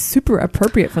out something super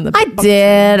appropriate from the box. I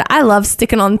did. I love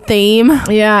sticking on theme.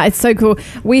 Yeah, it's so cool.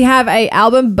 We have an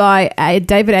album by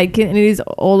David Aitken, and it is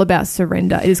all about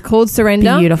surrender. It is called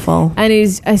Surrender. Beautiful. And it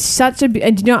is such a...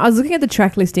 And you know, I was looking at the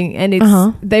track listing, and it's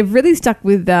they've really stuck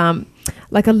with...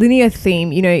 like a linear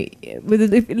theme, you know,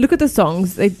 if you look at the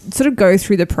songs, they sort of go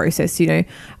through the process, you know.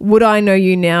 Would I know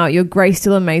you now? Your grace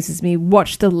still amazes me.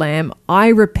 Watch the Lamb. I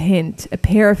repent. A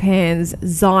pair of hands.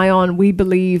 Zion. We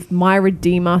believe. My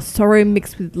Redeemer. Sorrow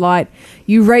mixed with light.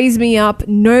 You raise me up.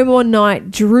 No more night.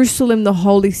 Jerusalem, the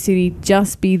holy city.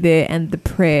 Just be there. And the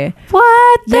prayer.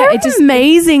 What? They're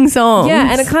amazing songs.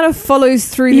 Yeah, and it kind of follows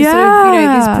through this sort of, you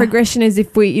know, this progression as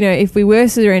if we, you know, if we were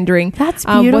surrendering. That's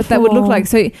beautiful. What that would look like.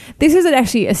 So this is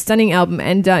actually a stunning album,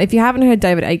 and if you haven't heard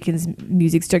David Aitken's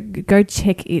music, go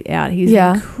check it out. He's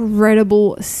an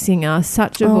incredible singer,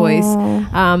 such a voice.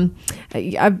 I've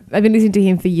been listening to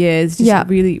him for years. Just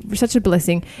really such a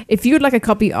blessing. If you would like a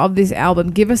copy of this album,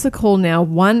 give us a call now.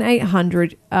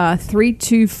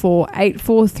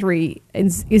 1-800-324-843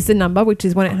 is the number, which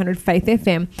is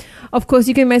 1-800-FAITH-FM. Of course,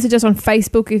 you can message us on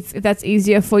Facebook if that's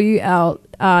easier for you.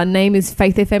 Our name is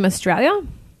Faith FM Australia.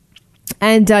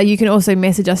 And you can also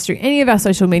message us through any of our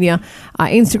social media.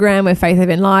 Instagram, we're Faith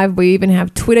FM Live. We even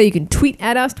have Twitter. You can tweet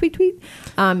at us, tweet.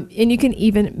 And you can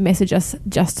even message us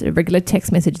just a regular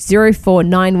text message,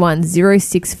 0491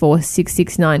 064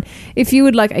 669. If you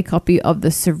would like a copy of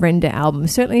the Surrender album,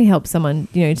 certainly help someone,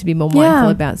 you know, to be more mindful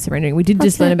about surrendering. We did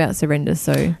just learn about surrender,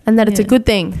 so... And that it's a good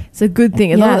thing. It's a good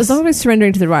thing. As long as we're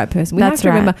surrendering to the right person. We have to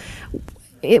remember...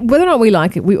 whether or not we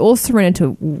like it, we all surrender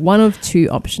to one of two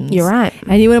options. You're right.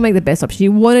 And you want to make the best option.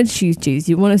 You want to choose Jesus.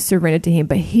 You want to surrender to him,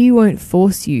 but he won't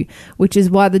force you, which is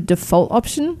why the default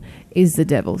option is the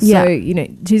devil. Yeah. So, you know,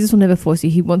 Jesus will never force you.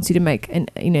 He wants you to make an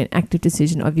active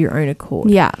decision of your own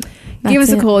accord. Yeah. Give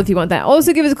us a call if you want that.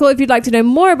 Also, give us a call if you'd like to know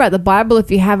more about the Bible.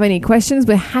 If you have any questions,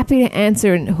 we're happy to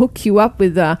answer and hook you up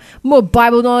with more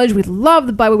Bible knowledge. We love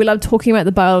the Bible. We love talking about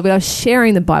the Bible. We love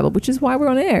sharing the Bible, which is why we're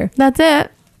on air. That's it.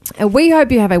 And we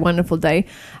hope you have a wonderful day.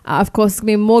 Of course, there's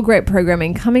going to be more great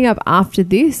programming coming up after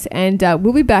this. And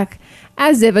we'll be back,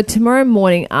 as ever, tomorrow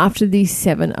morning after the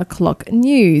 7 o'clock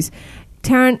news.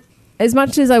 Taryn, as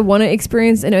much as I want to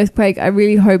experience an earthquake, I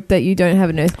really hope that you don't have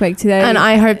an earthquake today. And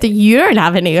I hope that you don't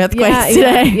have any earthquakes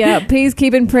today. Yeah, please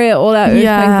keep in prayer all our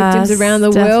earthquake victims around the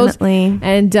world.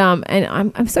 And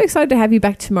I'm so excited to have you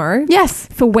back tomorrow. Yes.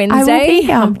 For Wednesday,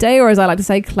 Hump Day, or as I like to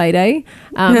say, Clay Day.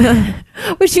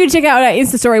 Which you can check out on our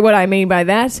Insta story what I mean by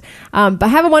that. But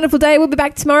have a wonderful day. We'll be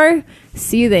back tomorrow.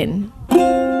 See you then.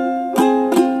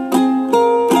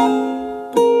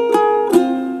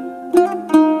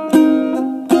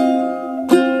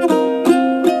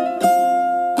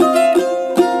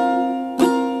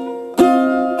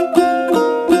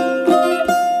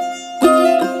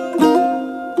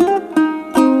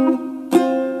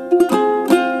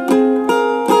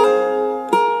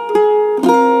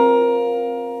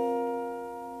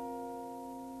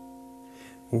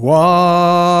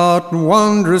 What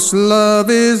wondrous love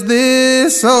is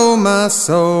this, oh my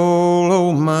soul,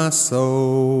 oh my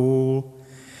soul.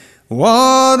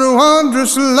 What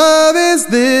wondrous love is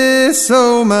this,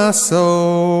 oh my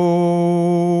soul.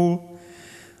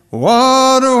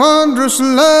 What wondrous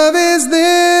love is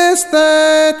this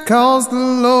that calls the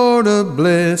Lord of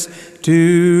bliss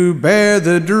to bear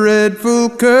the dreadful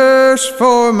curse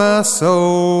for my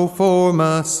soul, for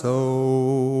my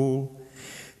soul.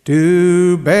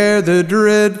 To bear the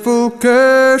dreadful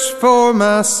curse for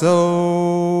my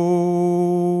soul.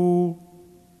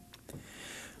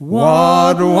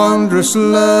 What wondrous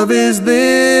love is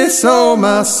this, oh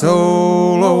my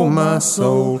soul, oh my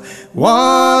soul.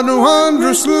 What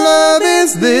wondrous love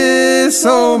is this,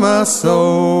 oh my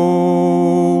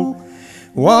soul.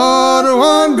 What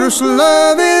wondrous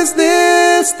love is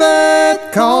this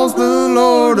that calls the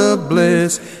Lord of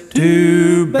bliss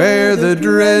to bear the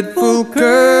dreadful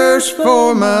curse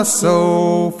for my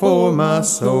soul,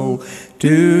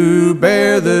 to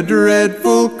bear the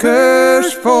dreadful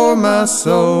curse for my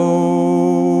soul.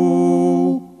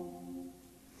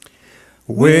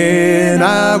 When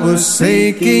I was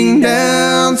sinking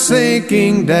down,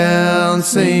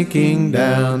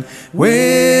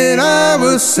 when I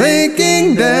was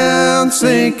sinking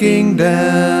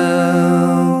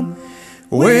down,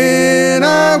 when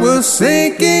I was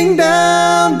sinking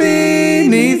down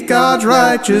beneath God's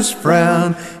righteous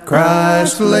frown,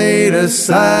 Christ laid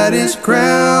aside his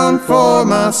crown for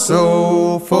my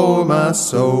soul,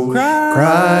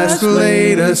 Christ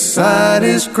laid aside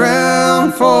his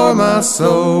crown for my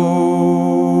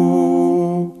soul.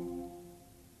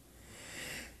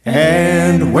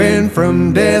 And when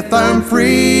from death I'm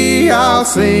free, I'll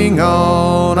sing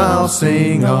on.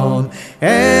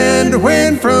 And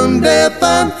when from death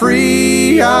I'm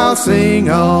free, I'll sing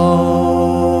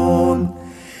on.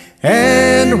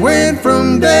 And when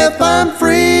from death I'm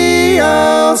free,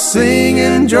 I'll sing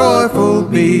and joyful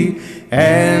be.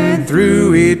 And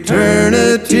through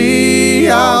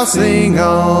eternity I'll sing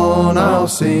on.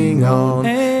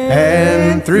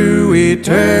 And through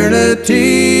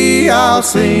eternity I'll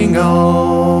sing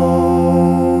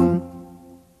on.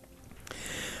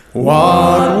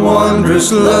 What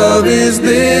wondrous love is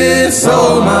this,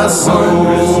 oh my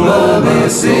soul, love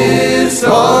is this.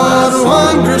 What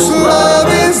wondrous love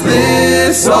is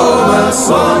this, oh my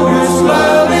soul,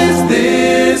 love is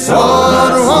this.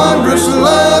 What wondrous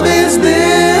love is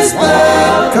this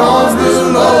that caused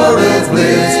the Lord of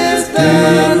bliss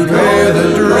to bear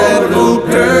the dreadful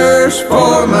curse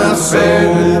for my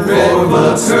soul,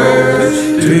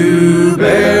 to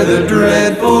bear the dreadful